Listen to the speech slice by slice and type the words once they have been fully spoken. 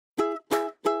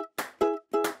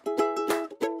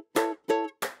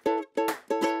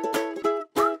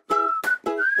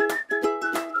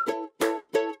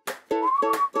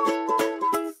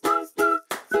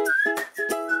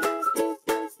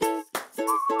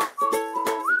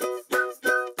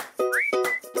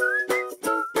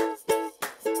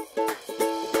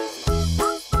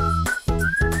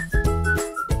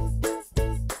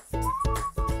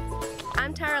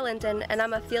Linton, and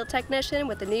I'm a field technician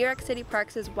with the New York City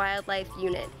Parks' Wildlife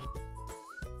Unit.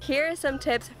 Here are some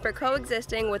tips for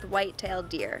coexisting with white-tailed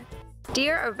deer.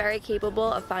 Deer are very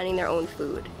capable of finding their own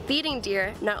food. Feeding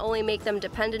deer not only make them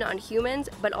dependent on humans,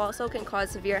 but also can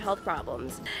cause severe health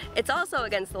problems. It's also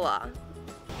against the law.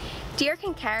 Deer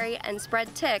can carry and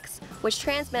spread ticks, which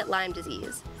transmit Lyme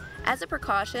disease. As a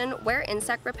precaution, wear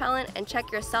insect repellent and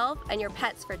check yourself and your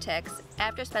pets for ticks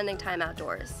after spending time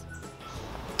outdoors.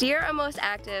 Deer are most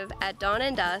active at dawn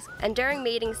and dusk and during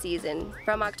mating season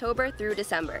from October through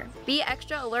December. Be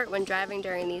extra alert when driving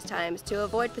during these times to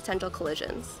avoid potential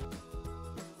collisions.